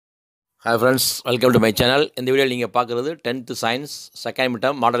Hi friends, welcome to my channel. இந்த வீடியோவில் நீங்கள் பார்க்குறது 10th science second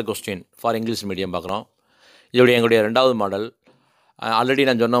midterm model question for English medium பார்க்குறோம். இதோடைய எங்களுடைய ரெண்டாவது மாடல். ஆல்ரெடி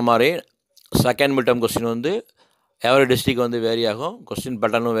நான் சொன்ன மாதிரி செகண்ட் மிட்டம் கொஸ்டின் வந்து எவரி டிஸ்ட்ரிக் வந்து வேரி ஆகும், கொஸ்டின்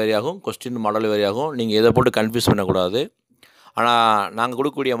பேட்டர்னும் வேரி ஆகும், கொஸ்டின் மாடலும் வேரி ஆகும். நீங்கள் இதை போட்டு கன்ஃபியூஸ் பண்ணக்கூடாது. ஆனால் நாங்கள்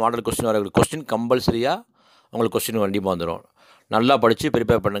கொடுக்கக்கூடிய மாடல் கொஸ்டின் வரக்கூடிய கொஸ்டின் கம்பல்சரியாக உங்களுக்கு கொஸ்டின் கண்டிப்பாக வந்துடும். நல்லா படித்து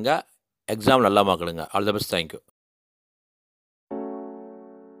ப்ரிப்பேர் பண்ணுங்கள், எக்ஸாம் நல்லா மார்க் எடுங்க. All the best, thank you.